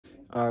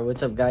Alright,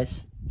 what's up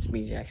guys? It's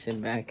me,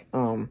 Jackson, back.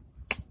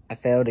 I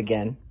failed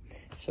again.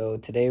 So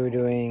today we're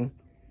doing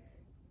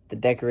the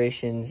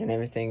decorations and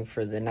everything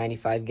for the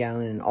 95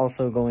 gallon and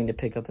also going to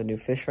pick up a new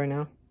fish right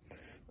now.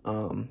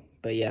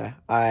 But yeah,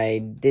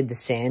 I did the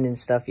sand and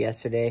stuff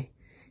yesterday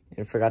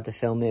and forgot to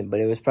film it, but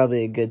it was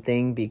probably a good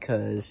thing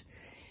because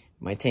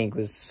my tank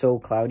was so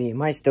cloudy. It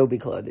might still be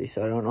cloudy,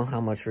 so I don't know how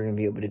much we're gonna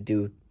be able to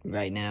do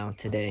right now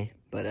today.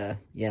 But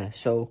yeah,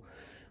 so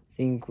I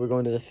think we're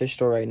going to the fish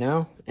store right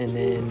now, and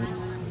then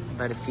I'm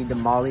about to feed the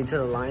molly to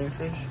the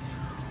lionfish.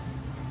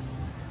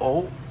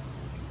 Oh,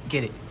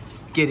 get it,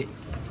 get it,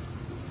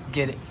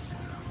 get it.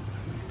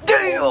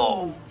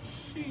 Damn!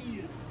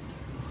 Shit.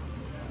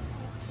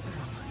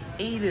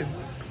 Eat him.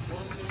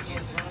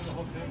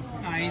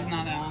 Nah, he's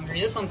not that hungry.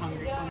 This one's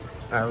hungry. All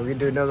right, we're gonna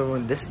do another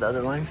one. This is the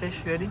other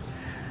lionfish. Ready?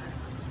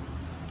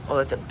 Oh,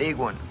 that's a big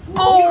one.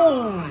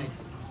 Boom!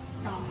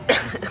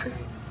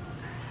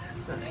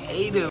 I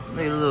hate him.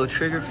 Look at a little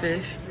trigger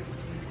fish.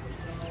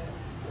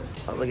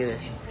 Oh, look at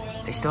this.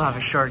 They still have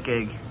a shark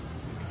egg.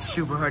 It's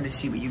super hard to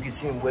see, but you can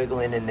see them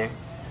wiggling in there.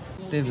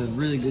 They have a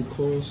really good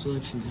coral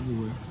selection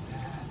everywhere.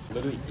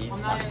 Literally eats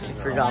my I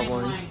forgot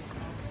one.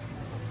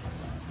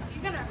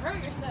 You're gonna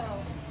hurt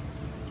yourself.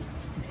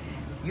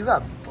 You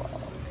got...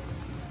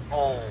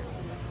 Oh.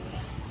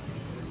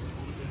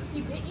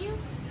 He bit you?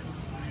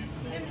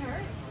 It didn't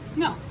hurt?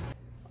 No.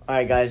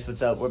 Alright guys,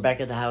 what's up? We're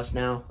back at the house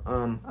now.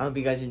 I hope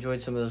you guys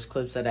enjoyed some of those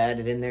clips that I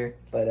added in there,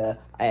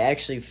 but I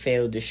actually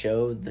failed to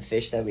show the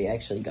fish that we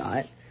actually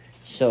got.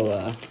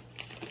 So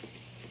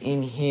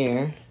in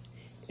here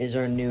is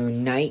our new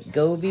night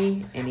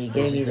goby, and he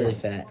gave me this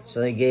fat.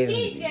 So they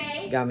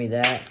got me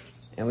that,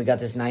 and we got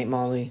this night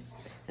molly,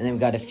 and then we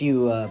got a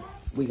few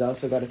we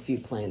also got a few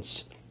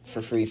plants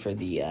for free for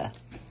the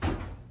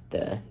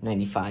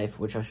 95,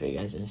 which I'll show you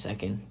guys in a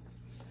second.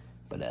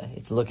 But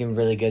it's looking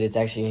really good. It's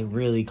actually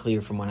really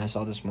clear from what I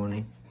saw this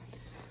morning.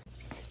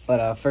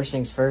 But first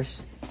things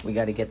first, we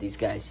got to get these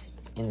guys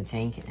in the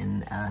tank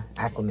and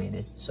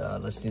acclimated. So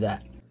let's do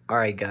that. All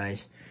right,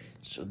 guys.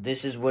 So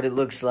this is what it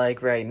looks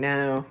like right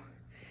now.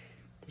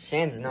 The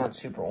sand's not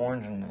super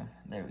orange in there.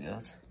 There we go.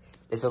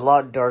 It's a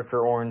lot darker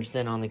orange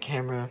than on the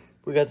camera.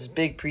 We got this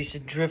big piece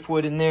of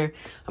driftwood in there.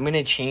 I'm going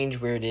to change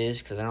where it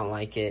is because I don't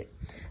like it.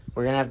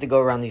 We're going to have to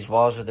go around these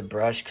walls with a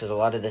brush because a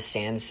lot of the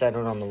sand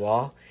settled on the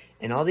wall.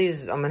 And all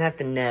these, I'm going to have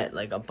to net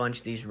like a bunch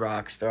of these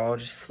rocks. They're all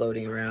just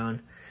floating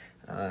around.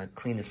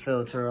 Clean the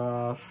filter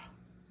off.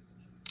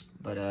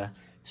 But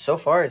so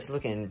far it's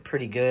looking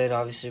pretty good.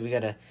 Obviously we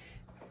got to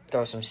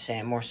throw some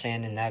sand, more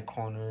sand in that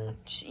corner.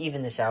 Just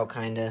even this out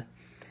kind of.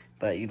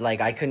 But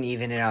like I couldn't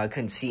even it out. I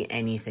couldn't see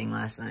anything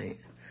last night.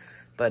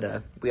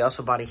 But we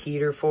also bought a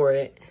heater for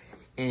it.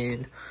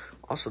 And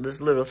also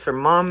this little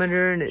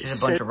thermometer. And it's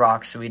just a bunch of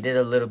rocks. So we did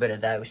a little bit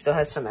of that. We still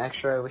have some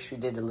extra. I wish we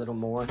did a little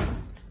more,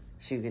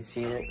 so you could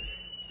see it,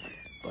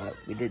 but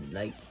we did,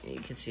 like, you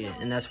can see it,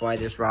 and that's why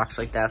there's rocks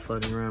like that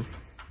floating around.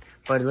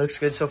 But it looks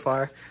good so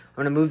far. I'm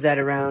gonna move that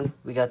around.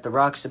 We got the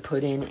rocks to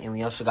put in, and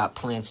we also got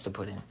plants to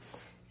put in,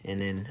 and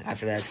then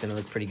after that it's gonna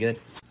look pretty good.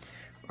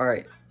 All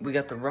right, we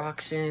got the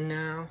rocks in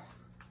now.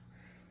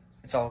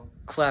 It's all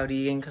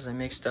cloudy again because I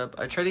mixed up.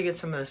 I tried to get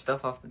some of the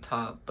stuff off the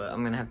top, but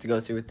I'm gonna have to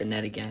go through with the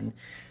net again,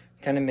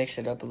 kind of mix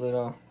it up a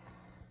little.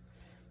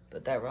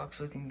 But that rock's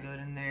looking good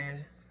in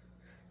there.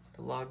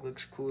 The log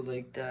looks cool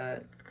like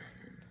that.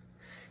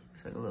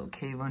 It's like a little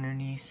cave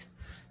underneath.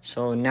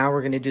 So now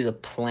we're gonna do the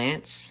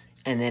plants.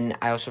 And then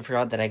I also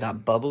forgot that I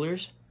got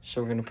bubblers.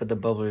 So we're gonna put the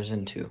bubblers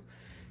in too.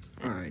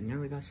 All right, now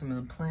we got some of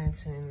the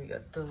plants in. We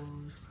got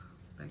those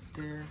back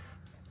there.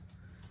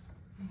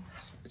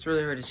 It's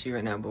really hard to see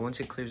right now, but once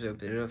it clears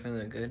up, it'll feel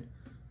really good.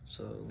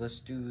 So let's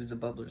do the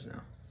bubblers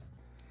now.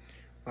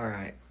 All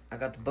right, I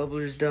got the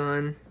bubblers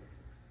done.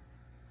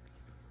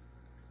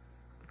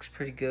 Looks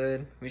pretty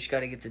good. We just got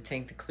to get the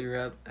tank to clear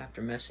up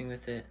after messing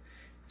with it.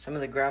 Some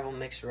of the gravel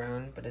mixed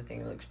around, but I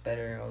think it looks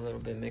better a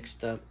little bit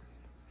mixed up.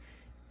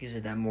 Gives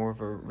it that more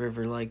of a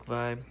river-like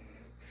vibe.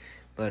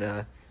 But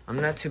I'm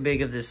not too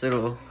big of this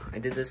little, I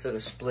did this little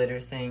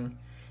splitter thing,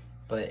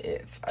 but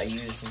if I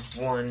use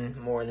one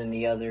more than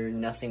the other,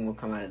 nothing will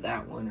come out of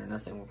that one or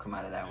nothing will come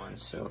out of that one.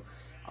 So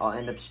I'll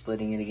end up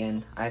splitting it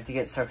again. I have to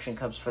get suction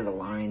cups for the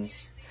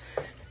lines.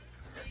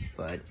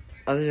 But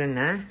other than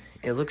that,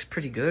 it looks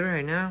pretty good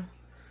right now.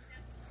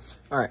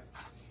 All right,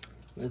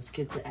 let's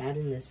get to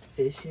adding this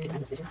fish in.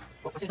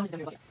 We'll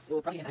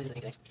probably add this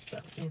thing today. So,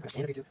 stand up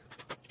here too.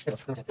 All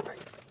right.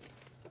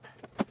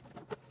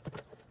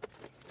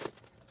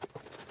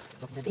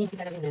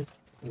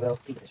 We will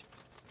feed the fish.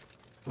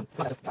 Come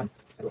on, come on.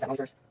 Go with that one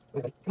first.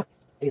 Come on, come on.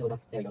 Maybe it's a little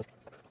dumb. There he goes.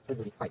 All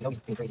right, you know he's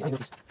being crazy. I know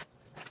he's...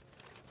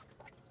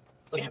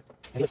 Look at him.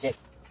 He looks sick.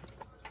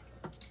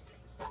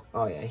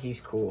 Oh yeah, he's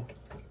cool.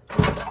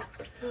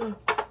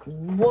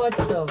 What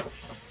the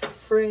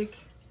frick?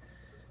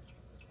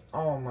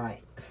 Oh my.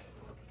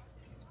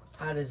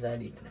 How does that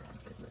even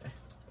happen there?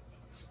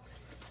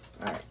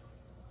 Alright.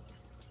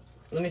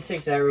 Let me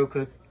fix that real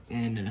quick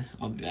and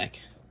I'll be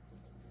back.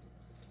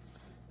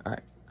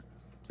 Alright.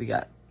 We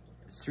got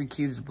It's 3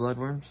 cubes of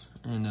bloodworms,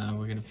 and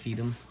we're gonna feed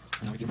them.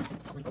 You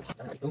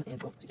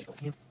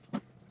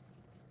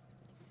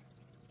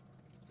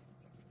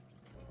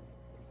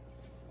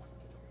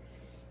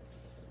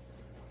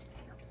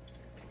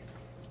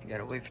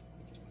gotta wait for...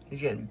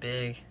 He's getting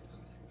big.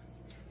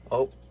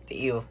 Oh,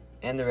 the eel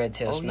and the red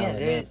tail. Oh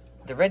yeah,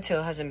 the red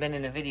tail hasn't been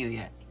in a video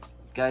yet.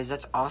 Guys,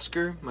 that's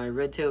Oscar, my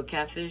red tail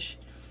catfish.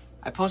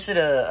 I posted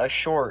a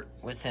short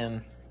with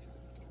him,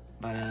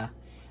 but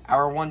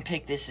our one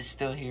pick, this is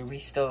still here. We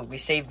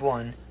saved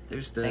one.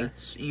 There's the,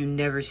 you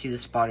never see the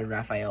spotted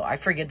Raphael. I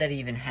forget that I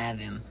even have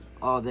him.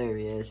 Oh, there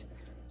he is.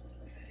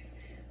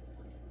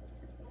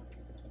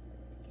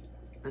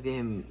 Look at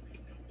him.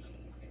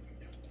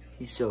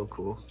 He's so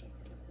cool.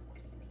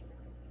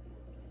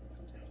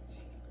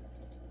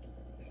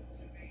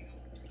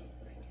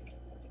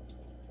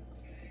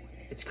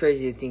 It's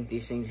crazy to think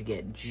these things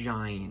get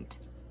giant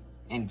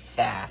and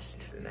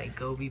fast. And that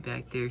goby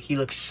back there, he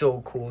looks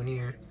so cool in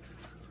here.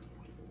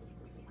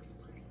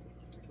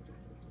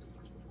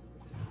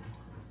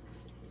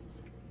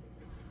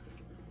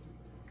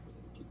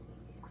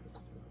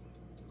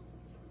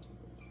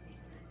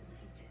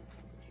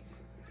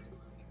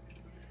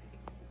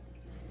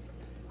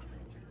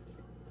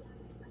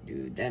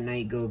 Dude, that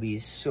night goby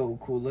is so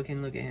cool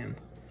looking. Look at him.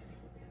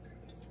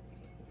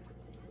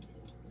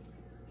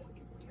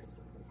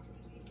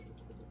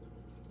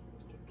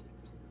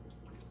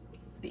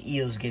 The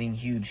eel's getting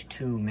huge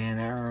too, man.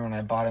 I remember when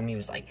I bought him, he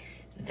was like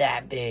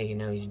that big, and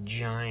now he's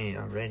giant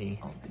already.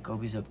 Oh, the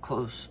goby's up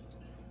close.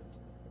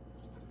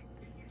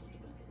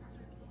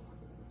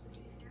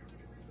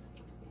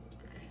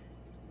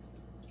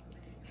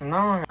 From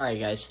now on, alright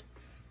guys,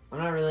 I'm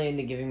not really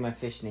into giving my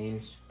fish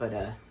names, but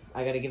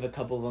I gotta give a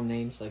couple of them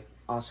names, like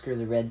Oscar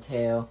the red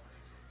tail.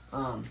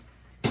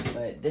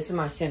 But this is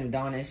my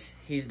Synodontis.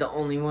 He's the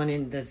only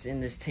one that's in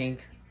this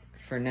tank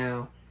for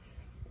now.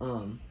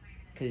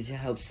 Because it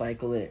helps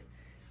cycle it.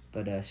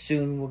 But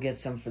soon we'll get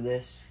some for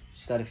this.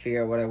 Just got to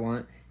figure out what I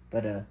want.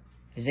 But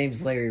his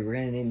name's Larry. We're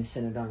going to name the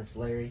Synodontis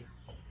Larry.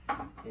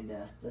 And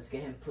let's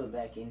get him put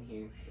back in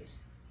here.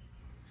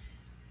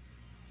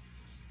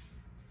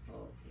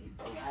 Oh, he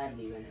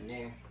gladly went in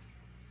there.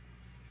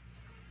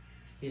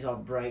 He's all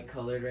bright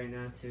colored right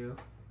now too.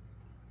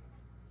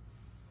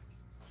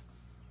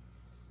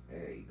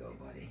 There you go,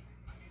 buddy.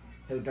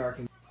 He'll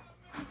darken.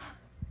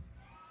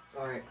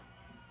 Alright.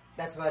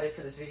 That's about it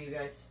for this video,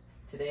 guys.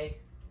 Today,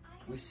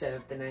 we set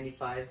up the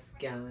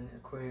 95-gallon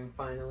aquarium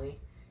finally.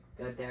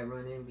 Got that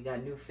running. We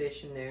got new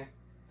fish in there.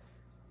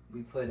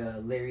 We put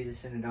Larry the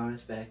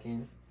Synodontis back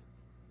in.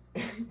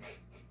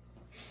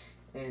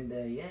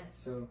 And yeah,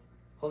 so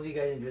hope you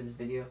guys enjoyed this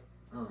video.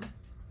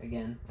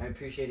 Again, I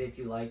appreciate it if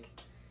you like.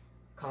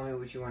 Comment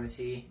what you want to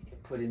see.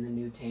 Put in the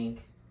new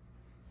tank.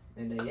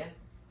 And yeah,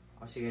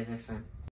 I'll see you guys next time.